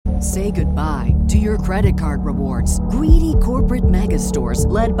Say goodbye to your credit card rewards. Greedy corporate mega stores,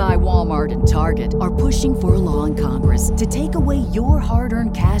 led by Walmart and Target, are pushing for a law in Congress to take away your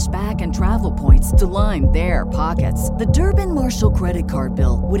hard-earned cash back and travel points to line their pockets. The Durbin-Marshall credit card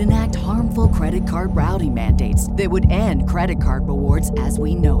bill would enact harmful credit card routing mandates that would end credit card rewards as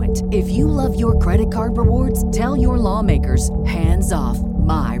we know it. If you love your credit card rewards, tell your lawmakers, hands off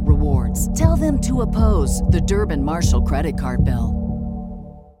my rewards. Tell them to oppose the Durbin-Marshall credit card bill.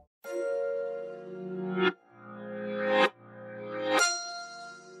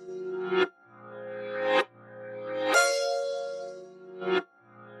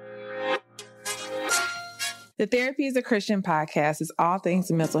 The Therapy is a Christian podcast is all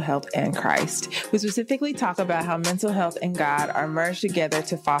things mental health and Christ. We specifically talk about how mental health and God are merged together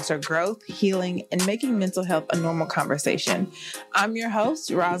to foster growth, healing, and making mental health a normal conversation. I'm your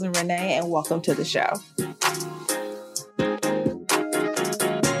host, Rosin Renee, and welcome to the show.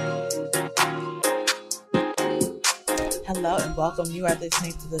 Hello and welcome. You are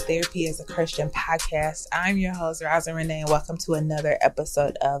listening to the Therapy is a Christian podcast. I'm your host, Rosin Renee, and welcome to another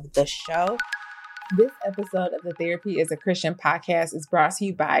episode of the show. This episode of the Therapy is a Christian podcast is brought to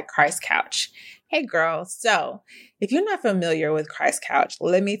you by Christ Couch. Hey girl, so if you're not familiar with Christ Couch,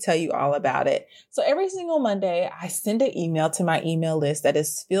 let me tell you all about it. So every single Monday, I send an email to my email list that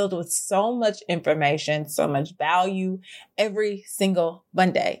is filled with so much information, so much value every single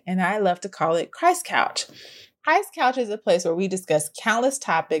Monday. And I love to call it Christ Couch. Christ Couch is a place where we discuss countless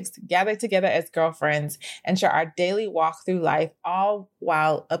topics, gather together as girlfriends, and share our daily walk through life, all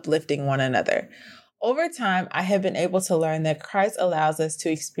while uplifting one another. Over time, I have been able to learn that Christ allows us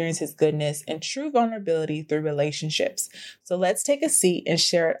to experience his goodness and true vulnerability through relationships. So let's take a seat and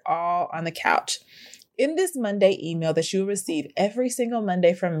share it all on the couch. In this Monday email that you'll receive every single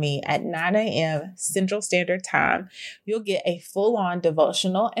Monday from me at 9 a.m. Central Standard Time, you'll get a full-on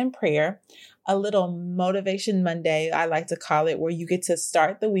devotional and prayer, a little motivation Monday, I like to call it, where you get to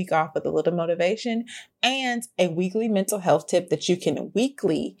start the week off with a little motivation, and a weekly mental health tip that you can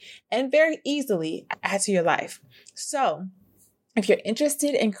weekly and very easily add to your life. So if you're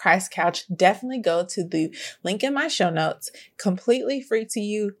interested in Christ Couch, definitely go to the link in my show notes, completely free to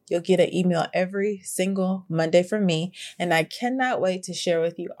you. You'll get an email every single Monday from me, and I cannot wait to share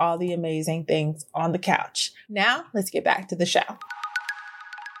with you all the amazing things on the couch. Now, let's get back to the show.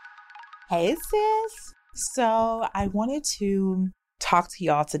 Hey sis. So I wanted to talk to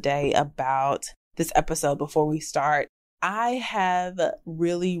y'all today about this episode before we start. I have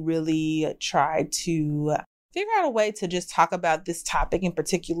really tried to figure out a way to just talk about this topic in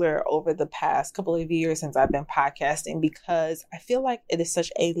particular over the past couple of years since I've been podcasting, because I feel like it is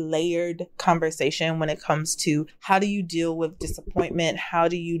such a layered conversation when it comes to how do you deal with disappointment? How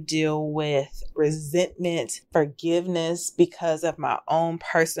do you deal with resentment, forgiveness, because of my own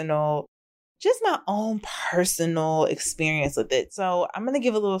personal experience with it. So I'm going to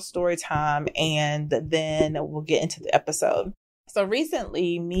give a little story time and then we'll get into the episode. So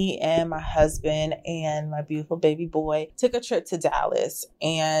recently, me and my husband and my beautiful baby boy took a trip to Dallas.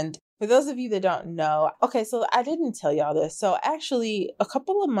 And for those of you that don't know, so I didn't tell y'all this. So actually, a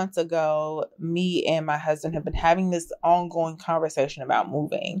couple of months ago, me and my husband have been having this ongoing conversation about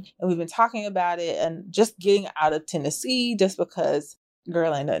moving. And we've been talking about it and just getting out of Tennessee, just because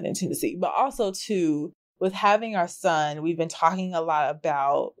girl ain't nothing in Tennessee, but also too, with having our son, we've been talking a lot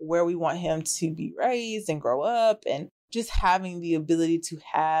about where we want him to be raised and grow up, and just having the ability to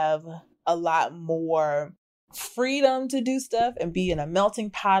have a lot more freedom to do stuff and be in a melting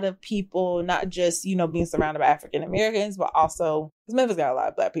pot of people, not just, being surrounded by African Americans, but also, because Memphis got a lot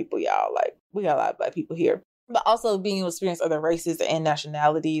of Black people, y'all. Like, we got a lot of Black people here. But also being able to experience other races and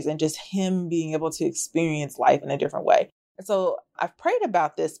nationalities, and just him being able to experience life in a different way. So I've prayed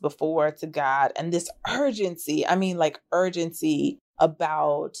about this before to God, and this urgency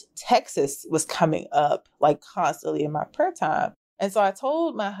about Texas was coming up like constantly in my prayer time. And so I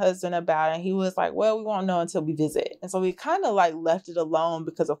told my husband about it, and he was like, well, we won't know until we visit. And so we kind of like left it alone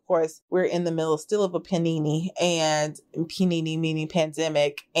because, of course, we're in the middle still of a panini, and panini meaning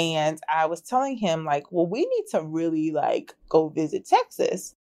pandemic. And I was telling him like, well, we need to really like go visit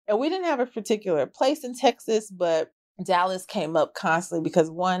Texas. And we didn't have a particular place in Texas, but Dallas came up constantly because,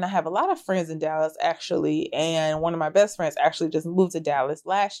 one, I have a lot of friends in Dallas actually, and one of my best friends actually just moved to Dallas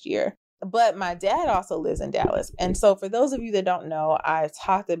last year. But my dad also lives in Dallas. And so for those of you that don't know, I've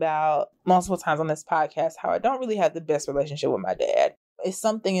talked about multiple times on this podcast how I don't really have the best relationship with my dad. It's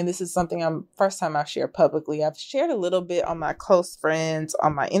something, and this is something first time I've shared publicly. I've shared a little bit on my close friends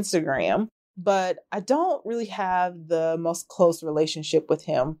on my Instagram, but I don't really have the most close relationship with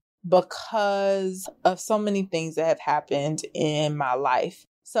him because of so many things that have happened in my life.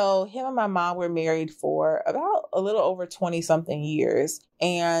 So him and my mom were married for about a little over 20 something years.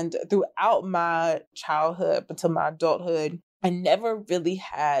 And throughout my childhood up until my adulthood, I never really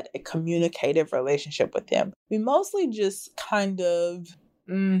had a communicative relationship with him. We mostly just kind of,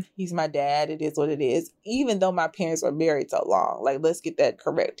 he's my dad. It is what it is. Even though my parents were married so long, like, let's get that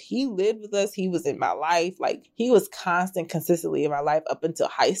correct. He lived with us. He was in my life. Like, he was consistently in my life up until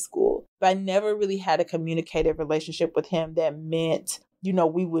high school. But I never really had a communicative relationship with him that meant,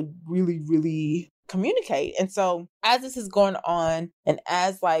 we would really, really communicate. And so as this is going on, and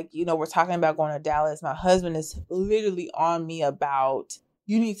as we're talking about going to Dallas, my husband is literally on me about,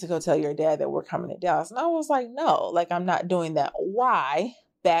 you need to go tell your dad that we're coming to Dallas. And I was like, no, I'm not doing that. Why?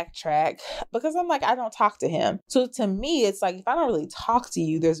 Backtrack. Because I'm like, I don't talk to him. So to me, it's like, if I don't really talk to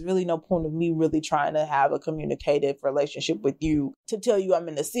you, there's really no point of me really trying to have a communicative relationship with you to tell you I'm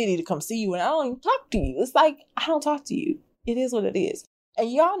in the city to come see you. And I don't even talk to you. It's like, I don't talk to you. It is what it is. And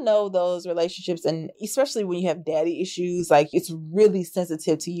y'all know those relationships, and especially when you have daddy issues, it's really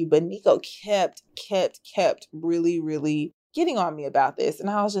sensitive to you. But Nico kept really, really getting on me about this. And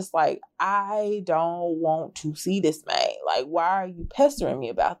I was just like, I don't want to see this man. Why are you pestering me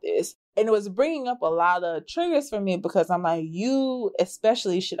about this? And it was bringing up a lot of triggers for me because I'm like, you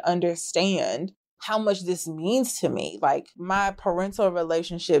especially should understand how much this means to me. My parental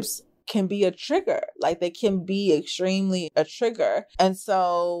relationships can be a trigger. They can be extremely a trigger. And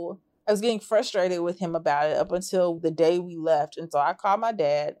so I was getting frustrated with him about it up until the day we left. And so I called my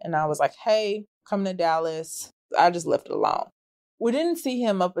dad and I was like, hey, coming to Dallas. I just left it alone. We didn't see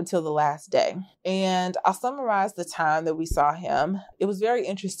him up until the last day. And I'll summarize the time that we saw him. It was very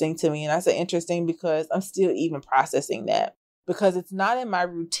interesting to me. And I say interesting because I'm still even processing that. Because it's not in my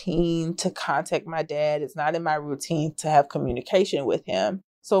routine to contact my dad. It's not in my routine to have communication with him.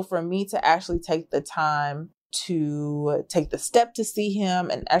 So for me to actually take the time to take the step to see him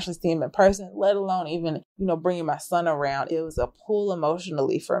and actually see him in person, let alone even, bringing my son around, it was a pull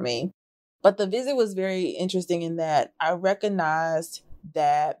emotionally for me. But the visit was very interesting in that I recognized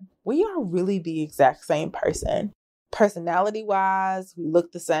that we are really the exact same person. Personality-wise, we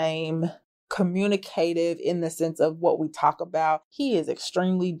look the same. Communicative in the sense of what we talk about. He is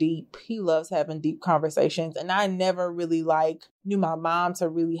extremely deep. He loves having deep conversations. And I never really knew my mom to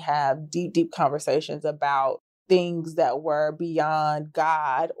really have deep conversations about things that were beyond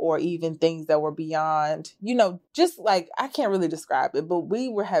God or even things that were beyond, I can't really describe it, but we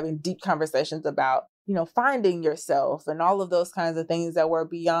were having deep conversations about, finding yourself and all of those kinds of things that were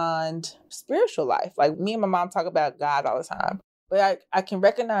beyond spiritual life. Me and my mom talk about God all the time. But I can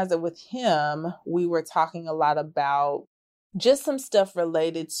recognize that with him, we were talking a lot about just some stuff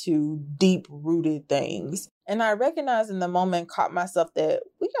related to deep-rooted things. And I recognized in the moment, caught myself that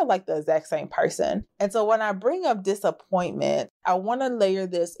we are the exact same person. And so when I bring up disappointment, I want to layer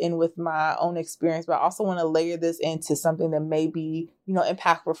this in with my own experience, but I also want to layer this into something that may be,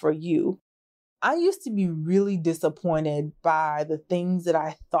 impactful for you. I used to be really disappointed by the things that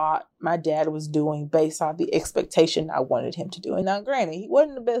I thought my dad was doing based off the expectation I wanted him to do. And now, granted, he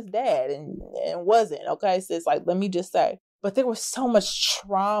wasn't the best dad and wasn't, okay? So it's let me just say. But there was so much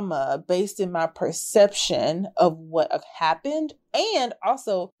trauma based in my perception of what happened. And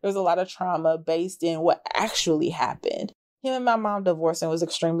also, there's a lot of trauma based in what actually happened. Him and my mom divorcing was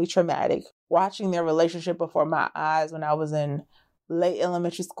extremely traumatic. Watching their relationship before my eyes when I was in late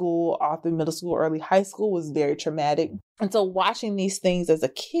elementary school, all through middle school, early high school was very traumatic. And so watching these things as a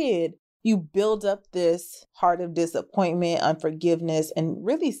kid, you build up this heart of disappointment, unforgiveness, and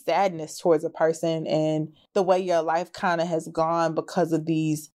really sadness towards a person and the way your life kind of has gone because of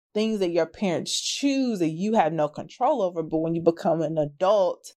these things that your parents choose that you have no control over. But when you become an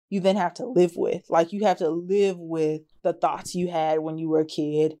adult, you then have to live with. You have to live with the thoughts you had when you were a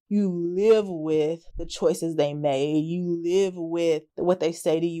kid. You live with the choices they made. You live with what they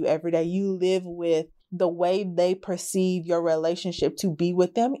say to you every day. You live with the way they perceive your relationship to be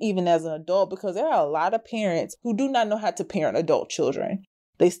with them, even as an adult, because there are a lot of parents who do not know how to parent adult children.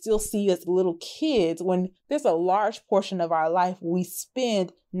 They still see us little kids when there's a large portion of our life we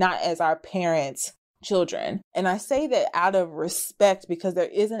spend not as our parents' children. And I say that out of respect because there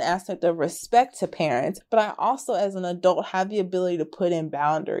is an aspect of respect to parents, but I also as an adult have the ability to put in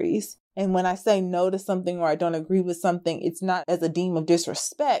boundaries. And when I say no to something or I don't agree with something, it's not as a deem of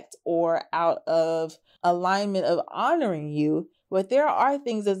disrespect or out of alignment of honoring you, but there are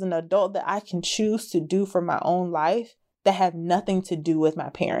things as an adult that I can choose to do for my own life that have nothing to do with my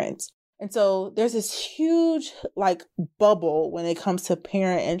parents. And so there's this huge bubble when it comes to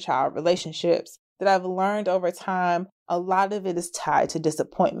parent and child relationships that I've learned over time. A lot of it is tied to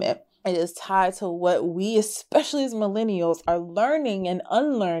disappointment. It is tied to what we, especially as millennials, are learning and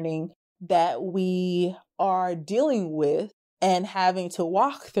unlearning that we are dealing with and having to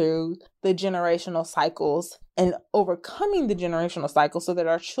walk through the generational cycles and overcoming the generational cycles so that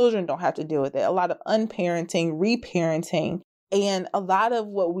our children don't have to deal with it. A lot of unparenting, reparenting, and a lot of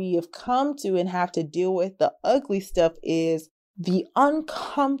what we have come to and have to deal with, the ugly stuff, is the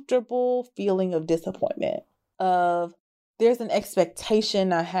uncomfortable feeling of disappointment, of there's an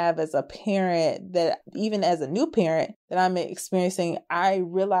expectation I have as a parent, that even as a new parent that I'm experiencing, I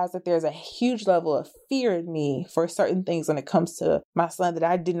realize that there's a huge level of fear in me for certain things when it comes to my son that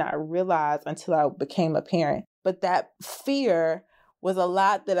I did not realize until I became a parent. But that fear was a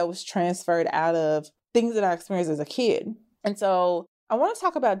lot that I was transferred out of things that I experienced as a kid. And so I want to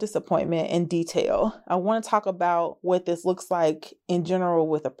talk about disappointment in detail. I want to talk about what this looks like in general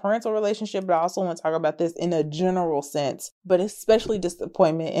with a parental relationship, but I also want to talk about this in a general sense, but especially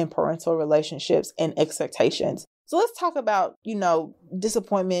disappointment in parental relationships and expectations. So let's talk about,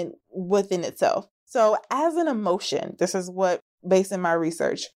 disappointment within itself. So as an emotion, this is what, based in my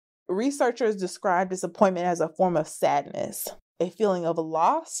research, researchers describe disappointment as a form of sadness, a feeling of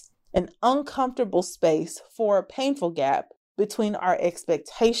loss, an uncomfortable space for a painful gap between our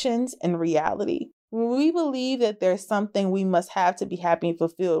expectations and reality. When we believe that there's something we must have to be happy and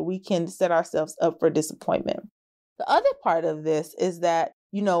fulfilled, we can set ourselves up for disappointment. The other part of this is that,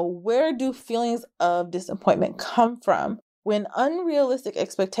 where do feelings of disappointment come from? When unrealistic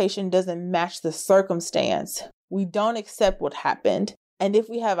expectation doesn't match the circumstance, we don't accept what happened. And if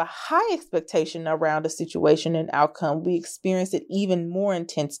we have a high expectation around a situation and outcome, we experience it even more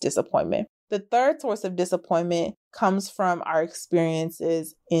intense disappointment. The third source of disappointment comes from our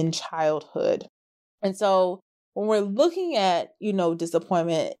experiences in childhood. And so when we're looking at,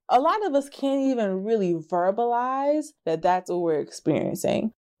 disappointment, a lot of us can't even really verbalize that that's what we're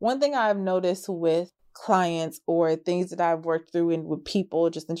experiencing. One thing I've noticed with clients or things that I've worked through and with people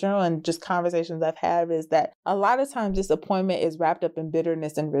just in general and just conversations I've had is that a lot of times disappointment is wrapped up in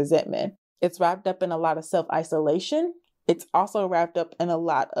bitterness and resentment. It's wrapped up in a lot of self-isolation. It's also wrapped up in a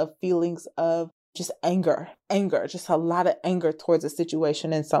lot of feelings of just anger, just a lot of anger towards a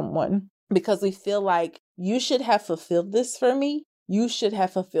situation and someone, because we feel like you should have fulfilled this for me. You should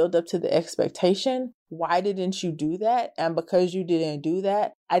have fulfilled up to the expectation. Why didn't you do that? And because you didn't do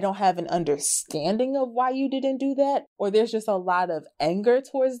that, I don't have an understanding of why you didn't do that. Or there's just a lot of anger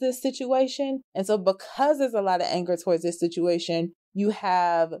towards this situation. And so because there's a lot of anger towards this situation, you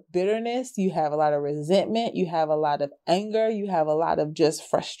have bitterness, you have a lot of resentment, you have a lot of anger, you have a lot of just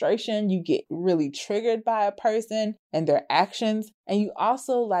frustration. You get really triggered by a person and their actions. And you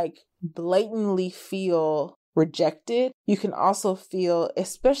also blatantly feel rejected. You can also feel,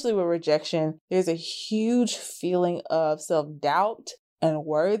 especially with rejection, there's a huge feeling of self-doubt and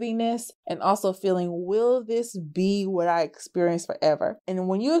worthiness, and also feeling, will this be what I experience forever? And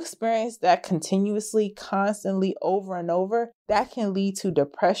when you experience that continuously, constantly, over and over, that can lead to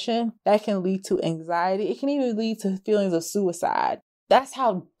depression, that can lead to anxiety, it can even lead to feelings of suicide. That's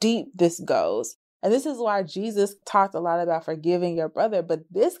how deep this goes. And this is why Jesus talked a lot about forgiving your brother, but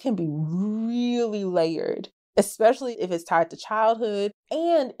this can be really layered, especially if it's tied to childhood.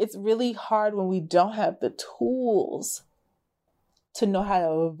 And it's really hard when we don't have the tools to know how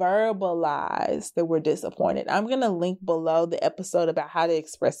to verbalize that we're disappointed. I'm going to link below the episode about how to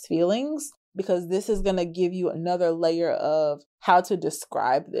express feelings, because this is going to give you another layer of how to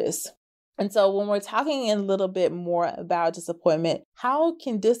describe this. And so when we're talking a little bit more about disappointment, how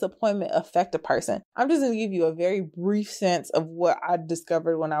can disappointment affect a person? I'm just going to give you a very brief sense of what I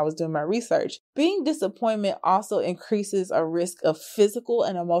discovered when I was doing my research. Being disappointment also increases a risk of physical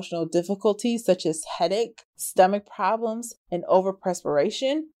and emotional difficulties such as headache, stomach problems, and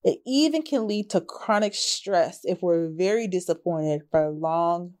overperspiration. It even can lead to chronic stress if we're very disappointed for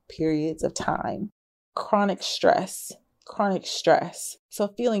long periods of time. Chronic stress. So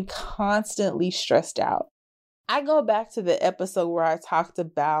feeling constantly stressed out. I go back to the episode where I talked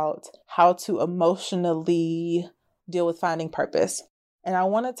about how to emotionally deal with finding purpose. And I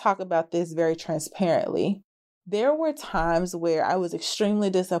want to talk about this very transparently. There were times where I was extremely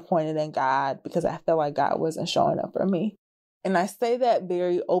disappointed in God because I felt like God wasn't showing up for me. And I say that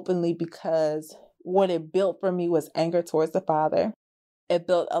very openly because what it built for me was anger towards the Father. It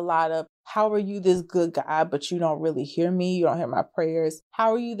built a lot of, how are you this good God, but you don't really hear me? You don't hear my prayers.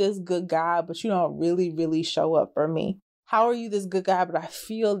 How are you this good God, but you don't really show up for me? How are you this good God, but I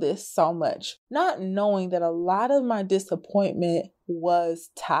feel this so much? Not knowing that a lot of my disappointment was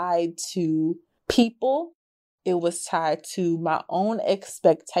tied to people. It was tied to my own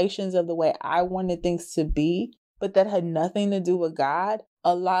expectations of the way I wanted things to be, but that had nothing to do with God.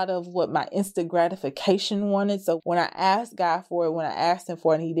 a lot of what my instant gratification wanted. So when I asked God for it, when I asked him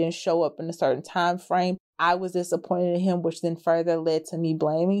for it and he didn't show up in a certain time frame, I was disappointed in him, which then further led to me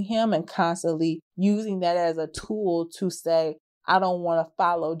blaming him and constantly using that as a tool to say, I don't want to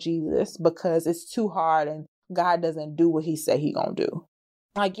follow Jesus because it's too hard and God doesn't do what he said he gonna do.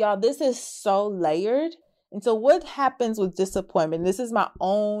 Like, y'all, this is so layered. And so what happens with disappointment? This is my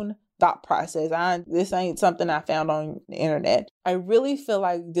own thought process. This ain't something I found on the internet. I really feel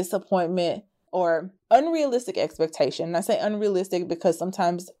like disappointment or unrealistic expectation. And I say unrealistic because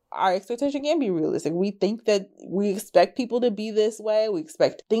sometimes our expectation can be realistic. We think that we expect people to be this way. We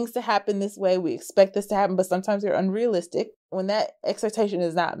expect things to happen this way. We expect this to happen, but sometimes they're unrealistic. When that expectation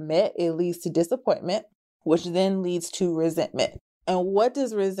is not met, it leads to disappointment, which then leads to resentment. And what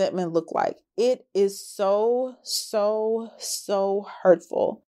does resentment look like? It is so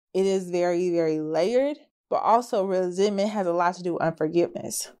hurtful. It is very, very layered, but also resentment has a lot to do with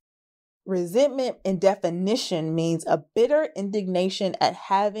unforgiveness. Resentment in definition means a bitter indignation at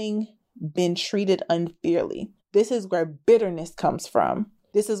having been treated unfairly. This is where bitterness comes from.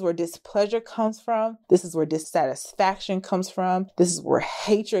 This is where displeasure comes from. This is where dissatisfaction comes from. This is where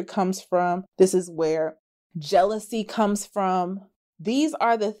hatred comes from. This is where jealousy comes from. These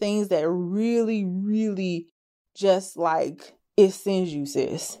are the things that really, really just like, it sends you,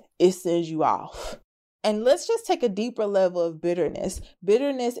 sis. It sends you off. And let's just take a deeper level of bitterness.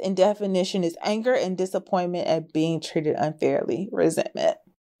 Bitterness in definition is anger and disappointment at being treated unfairly, resentment.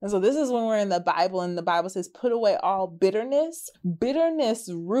 And so this is when we're in the Bible and the Bible says, put away all bitterness. Bitterness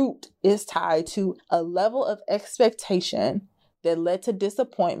root is tied to a level of expectation that led to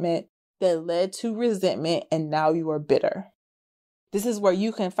disappointment, that led to resentment, and now you are bitter. This is where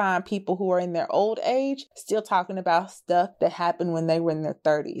you can find people who are in their old age still talking about stuff that happened when they were in their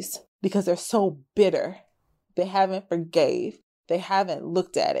 30s because they're so bitter. They haven't forgave. They haven't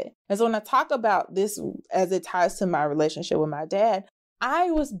looked at it. And so when I talk about this as it ties to my relationship with my dad,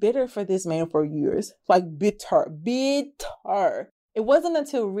 I was bitter for this man for years, like bitter. It wasn't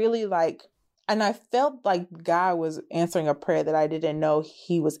until really and I felt like God was answering a prayer that I didn't know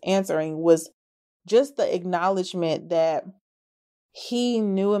he was answering, was just the acknowledgement that he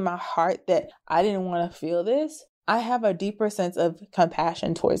knew in my heart that I didn't want to feel this. I have a deeper sense of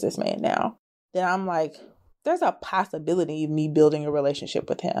compassion towards this man now. That I'm like, there's a possibility of me building a relationship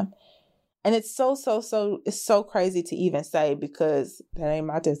with him. And it's it's so crazy to even say because that ain't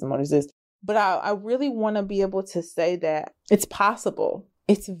my testimony, sis. But I really want to be able to say that it's possible.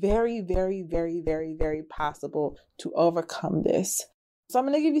 It's very, very, very, very, very possible to overcome this. So I'm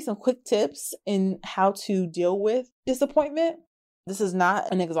going to give you some quick tips in how to deal with disappointment. This is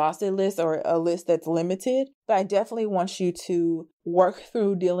not an exhaustive list or a list that's limited, but I definitely want you to work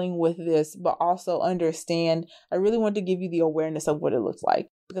through dealing with this, but also understand, I really want to give you the awareness of what it looks like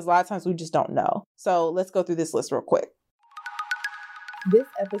because a lot of times we just don't know. So let's go through this list real quick. This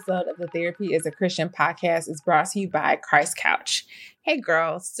episode of the Therapy is a Christian podcast is brought to you by Christ Couch. Hey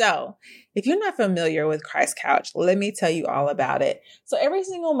girl, so if you're not familiar with Christ Couch, let me tell you all about it. So every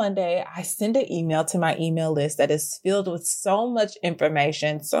single Monday, I send an email to my email list that is filled with so much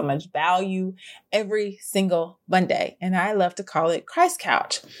information, so much value every single Monday. And I love to call it Christ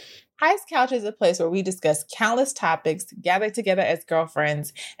Couch. Christ Couch is a place where we discuss countless topics, gather together as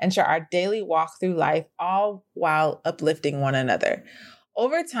girlfriends, and share our daily walk through life, all while uplifting one another.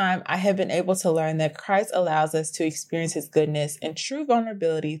 Over time, I have been able to learn that Christ allows us to experience his goodness and true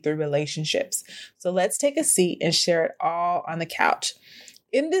vulnerability through relationships. So let's take a seat and share it all on the couch.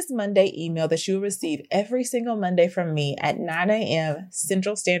 In this Monday email that you'll receive every single Monday from me at 9 a.m.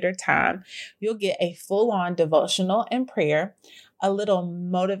 Central Standard Time, you'll get a full-on devotional and prayer, a little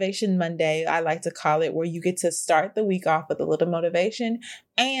motivation Monday, I like to call it, where you get to start the week off with a little motivation,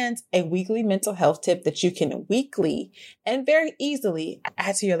 and a weekly mental health tip that you can weekly and very easily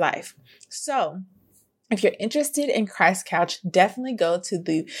add to your life. So if you're interested in Christ Couch, definitely go to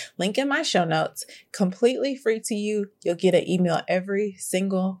the link in my show notes, completely free to you. You'll get an email every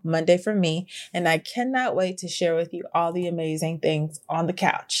single Monday from me, and I cannot wait to share with you all the amazing things on the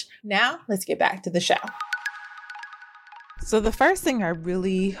couch. Now, let's get back to the show. So the first thing I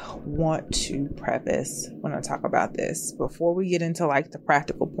really want to preface when I talk about this, before we get into the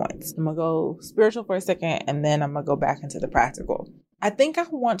practical points, I'm going to go spiritual for a second, and then I'm going to go back into the practical. I think I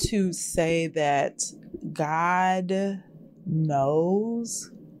want to say that God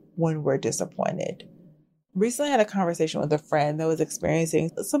knows when we're disappointed. Recently I had a conversation with a friend that was experiencing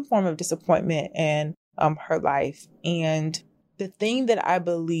some form of disappointment in her life. And the thing that I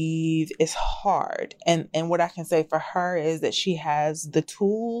believe is hard, and what I can say for her is that she has the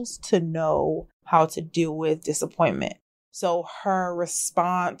tools to know how to deal with disappointment. So her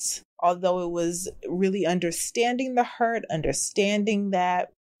response, although it was really understanding the hurt, understanding that,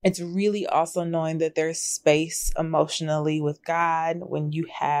 it's really also knowing that there's space emotionally with God when you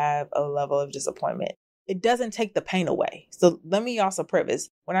have a level of disappointment. It doesn't take the pain away. So let me also preface,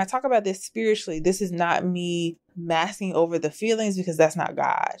 when I talk about this spiritually, this is not me masking over the feelings, because that's not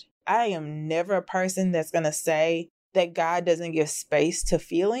God. I am never a person that's going to say that God doesn't give space to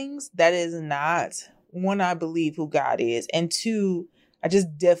feelings. That is not, one, I believe who God is. And two, I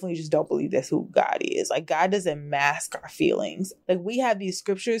definitely don't believe that's who God is. Like, God doesn't mask our feelings. Like, we have these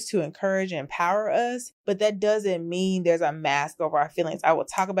scriptures to encourage and empower us, but that doesn't mean there's a mask over our feelings. I will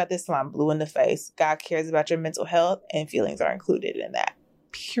talk about this till I'm blue in the face. God cares about your mental health, and feelings are included in that.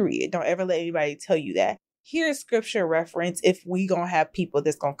 Period. Don't ever let anybody tell you that. Here's scripture reference if we gonna have people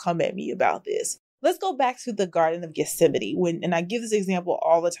that's gonna come at me about this. Let's go back to the Garden of Gethsemane. And I give this example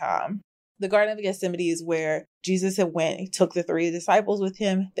all the time. The Garden of Gethsemane is where Jesus had went. He took the 3 disciples with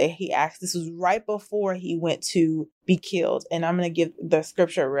him. He asked, this was right before he went to be killed. And I'm going to give the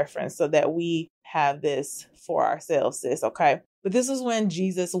scripture reference so that we have this for ourselves, sis. Okay. But this was when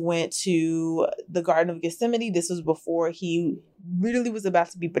Jesus went to the Garden of Gethsemane. This was before he literally was about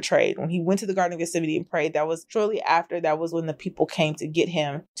to be betrayed. When he went to the Garden of Gethsemane and prayed, that was shortly after. That was when the people came to get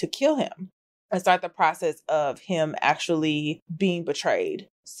him, to kill him, and start the process of him actually being betrayed.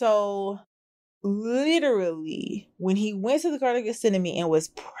 So literally, when he went to the Garden of Gethsemane and was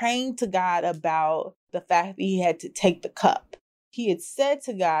praying to God about the fact that he had to take the cup, he had said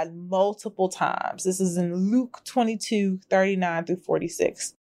to God multiple times. This is in Luke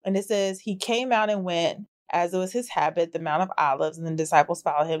 22:39-46. And it says, he came out and went, as it was his habit, the Mount of Olives, and the disciples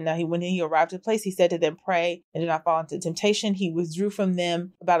followed him. Now, when he arrived at the place, he said to them, pray and do not fall into temptation. He withdrew from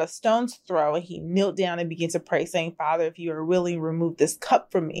them about a stone's throw, and he knelt down and began to pray, saying, Father, if you are willing, remove this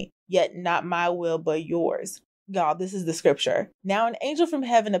cup from me, yet not my will, but yours. God, this is the scripture. Now, an angel from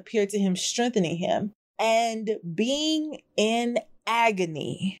heaven appeared to him, strengthening him, and being in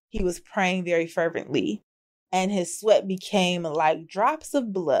agony, he was praying very fervently, and his sweat became like drops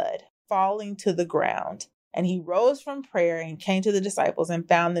of blood falling to the ground. And he rose from prayer and came to the disciples and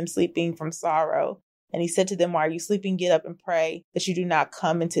found them sleeping from sorrow. And he said to them, why are you sleeping? Get up and pray that you do not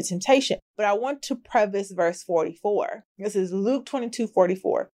come into temptation. But I want to preface verse 44. This is Luke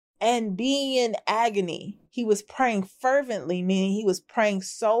 22:44. And being in agony, he was praying fervently, meaning he was praying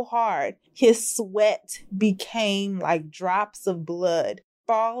so hard, his sweat became like drops of blood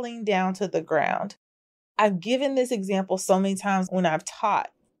falling down to the ground. I've given this example so many times when I've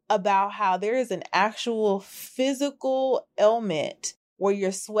taught about how there is an actual physical ailment where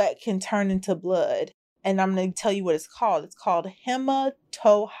your sweat can turn into blood. And I'm going to tell you what it's called. It's called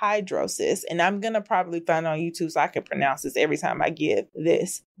hematohidrosis. And I'm going to probably find it on YouTube so I can pronounce this every time I give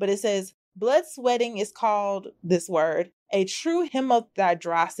this. But it says, blood sweating is called, this word, a true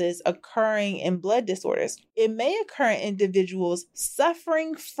hematohidrosis occurring in blood disorders. It may occur in individuals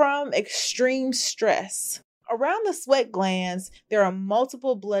suffering from extreme stress. Around the sweat glands, there are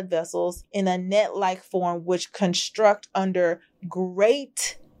multiple blood vessels in a net-like form which construct under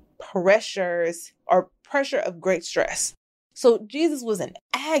great pressures or pressure of great stress. So Jesus was in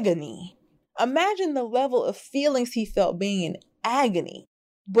agony. Imagine the level of feelings he felt being in agony,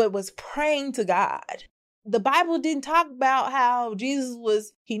 but was praying to God. The Bible didn't talk about how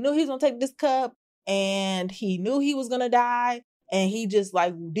Jesus he knew he was going to take this cup and he knew he was going to die and he just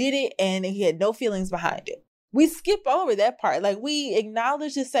did it and he had no feelings behind it. We skip over that part. We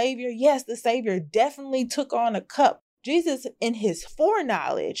acknowledge the Savior. Yes, the Savior definitely took on a cup. Jesus, in his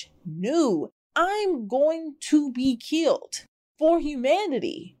foreknowledge, knew I'm going to be killed for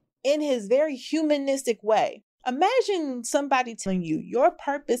humanity in his very humanistic way. Imagine somebody telling you your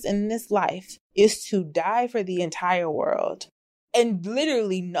purpose in this life is to die for the entire world and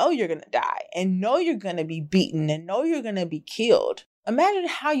literally know you're going to die and know you're going to be beaten and know you're going to be killed. Imagine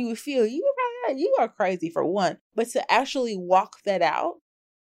how you would feel. You are crazy for one, but to actually walk that out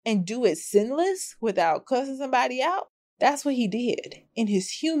and do it sinless without cussing somebody out, that's what he did in his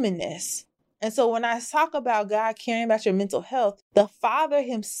humanness. And so when I talk about God caring about your mental health, the Father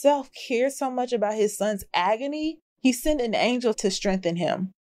himself cared so much about his son's agony, he sent an angel to strengthen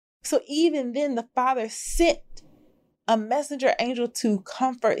him. So even then, the Father sent a messenger angel to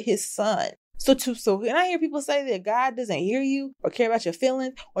comfort his son. So when I hear people say that God doesn't hear you or care about your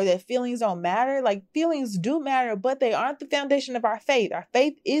feelings or that feelings don't matter, feelings do matter, but they aren't the foundation of our faith. Our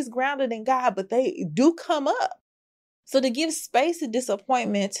faith is grounded in God, but they do come up. So to give space to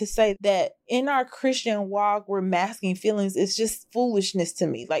disappointment, to say that in our Christian walk, we're masking feelings, it's just foolishness to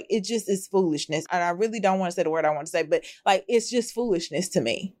me. It just is foolishness. And I really don't want to say the word I want to say, but it's just foolishness to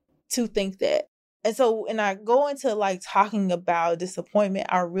me to think that. And so when I go into like talking about disappointment,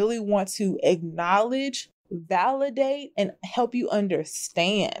 I really want to acknowledge, validate, and help you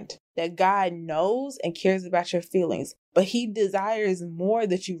understand that God knows and cares about your feelings, but he desires more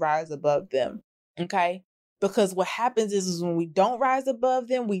that you rise above them. Okay? Because what happens is when we don't rise above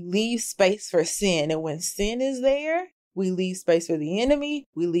them, we leave space for sin. And when sin is there, we leave space for the enemy.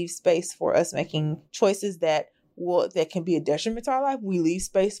 We leave space for us making choices that can be a detriment to our life. We leave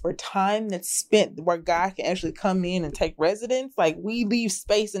space for time that's spent where God can actually come in and take residence. Like, we leave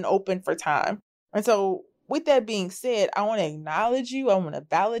space and open for time. And so with that being said, I want to acknowledge you. I want to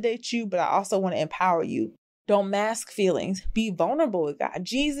validate you, but I also want to empower you. Don't mask feelings. Be vulnerable with God.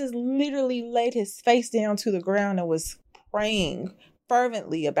 Jesus literally laid his face down to the ground and was praying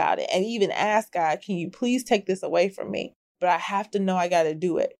fervently about it, and even asked God, can you please take this away from me? But I have to know I got to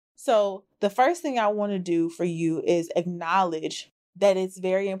do it. So the first thing I want to do for you is acknowledge that it's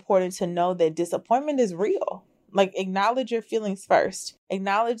very important to know that disappointment is real. Like, acknowledge your feelings first.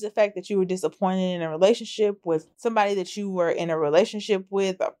 Acknowledge the fact that you were disappointed in a relationship with somebody that you were in a relationship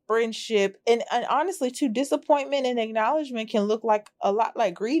with, a friendship. And honestly, too, disappointment and acknowledgement can look like a lot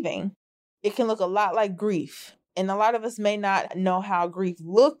like grieving. It can look a lot like grief. And a lot of us may not know how grief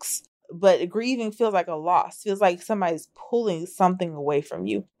looks, but grieving feels like a loss. Feels like somebody's pulling something away from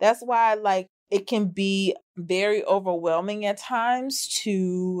you. That's why, like, it can be very overwhelming at times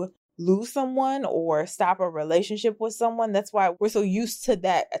to lose someone or stop a relationship with someone. That's why we're so used to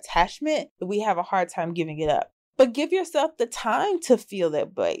that attachment that we have a hard time giving it up. But give yourself the time to feel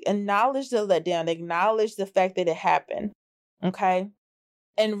that way. Acknowledge the letdown. Acknowledge the fact that it happened. Okay?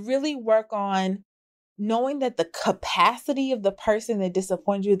 And really work on knowing that the capacity of the person that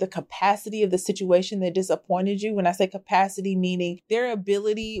disappointed you, the capacity of the situation that disappointed you, when I say capacity, meaning their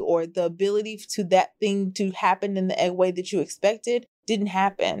ability or the ability to that thing to happen in the way that you expected, didn't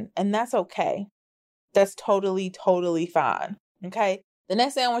happen. And that's okay. That's totally, totally fine. Okay. The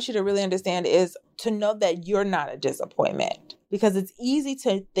next thing I want you to really understand is to know that you're not a disappointment, because it's easy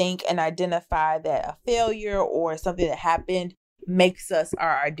to think and identify that a failure or something that happened makes us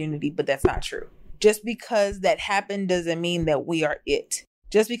our identity, but that's not true. Just because that happened doesn't mean that we are it.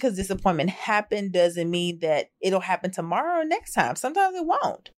 Just because disappointment happened doesn't mean that it'll happen tomorrow or next time. Sometimes it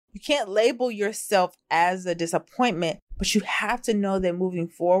won't. You can't label yourself as a disappointment, but you have to know that moving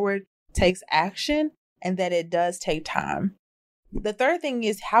forward takes action and that it does take time. The third thing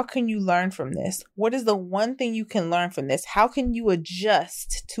is, how can you learn from this? What is the one thing you can learn from this? How can you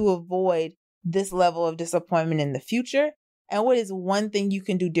adjust to avoid this level of disappointment in the future? And what is one thing you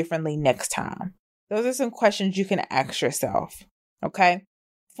can do differently next time? Those are some questions you can ask yourself. Okay.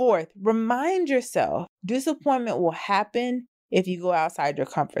 Fourth, remind yourself disappointment will happen if you go outside your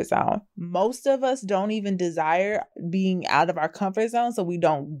comfort zone. Most of us don't even desire being out of our comfort zone, so we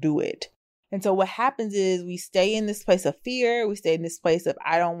don't do it. And so what happens is we stay in this place of fear. We stay in this place of,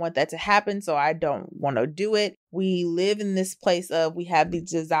 I don't want that to happen, so I don't want to do it. We live in this place of, we have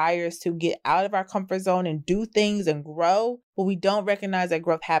these desires to get out of our comfort zone and do things and grow, but we don't recognize that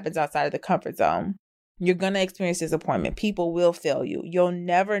growth happens outside of the comfort zone. You're going to experience disappointment. People will fail you. You'll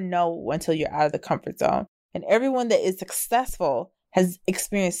never know until you're out of the comfort zone. And everyone that is successful has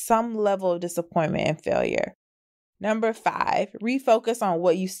experienced some level of disappointment and failure. Number 5, refocus on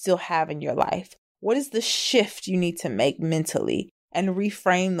what you still have in your life. What is the shift you need to make mentally, and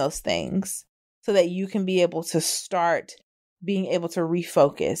reframe those things so that you can be able to start being able to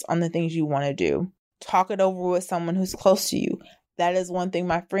refocus on the things you want to do. Talk it over with someone who's close to you. That is one thing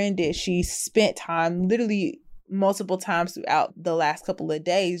my friend did. She spent time, literally multiple times throughout the last couple of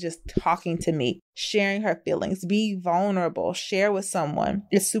days, just talking to me, sharing her feelings. Be vulnerable. Share with someone.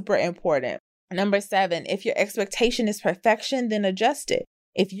 It's super important. Number 7, if your expectation is perfection, then adjust it.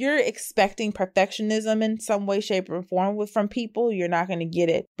 If you're expecting perfectionism in some way, shape, or form from people, you're not going to get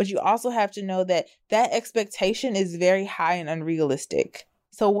it. But you also have to know that that expectation is very high and unrealistic.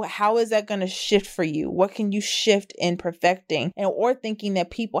 So how is that going to shift for you? What can you shift in perfecting or thinking that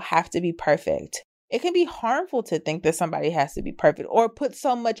people have to be perfect? It can be harmful to think that somebody has to be perfect or put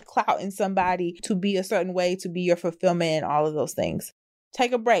so much clout in somebody to be a certain way, to be your fulfillment and all of those things.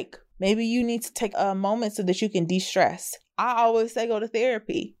 Take a break. Maybe you need to take a moment so that you can de-stress. I always say go to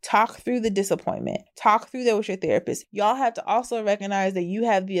therapy. Talk through the disappointment. Talk through that with your therapist. Y'all have to also recognize that you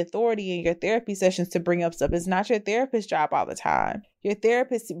have the authority in your therapy sessions to bring up stuff. It's not your therapist's job all the time. Your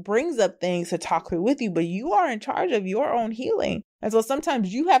therapist brings up things to talk through with you, but you are in charge of your own healing. And so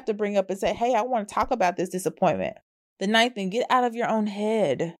sometimes you have to bring up and say, hey, I want to talk about this disappointment. The 9th thing, get out of your own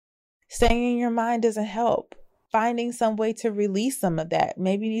head. Staying in your mind doesn't help. Finding some way to release some of that.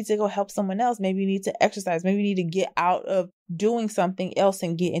 Maybe you need to go help someone else. Maybe you need to exercise. Maybe you need to get out of doing something else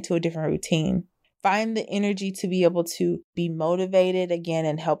and get into a different routine. Find the energy to be able to be motivated again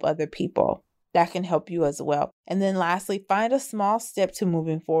and help other people. That can help you as well. And then lastly, find a small step to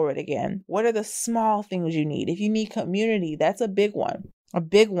moving forward again. What are the small things you need? If you need community, that's a big one.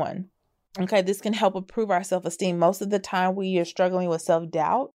 Okay, this can help improve our self-esteem. Most of the time we are struggling with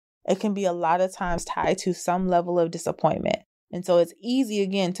self-doubt. It can be a lot of times tied to some level of disappointment. And so it's easy,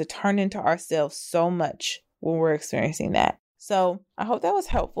 again, to turn into ourselves so much when we're experiencing that. So I hope that was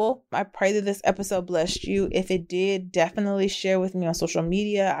helpful. I pray that this episode blessed you. If it did, definitely share with me on social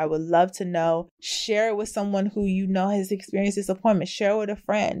media. I would love to know. Share it with someone who you know has experienced disappointment. Share it with a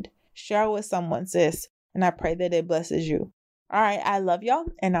friend. Share it with someone, sis. And I pray that it blesses you. All right, I love y'all,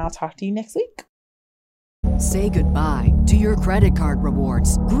 and I'll talk to you next week. Say goodbye to your credit card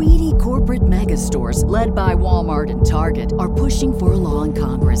rewards. Greedy corporate mega stores, led by Walmart and Target, are pushing for a law in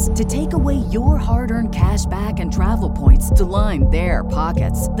Congress to take away your hard-earned cash back and travel points to line their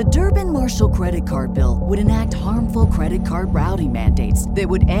pockets. The Durbin-Marshall credit card bill would enact harmful credit card routing mandates that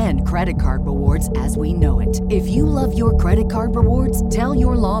would end credit card rewards as we know it. If you love your credit card rewards, tell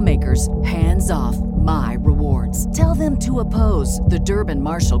your lawmakers, hands off my rewards. Tell them to oppose the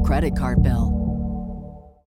Durbin-Marshall credit card bill.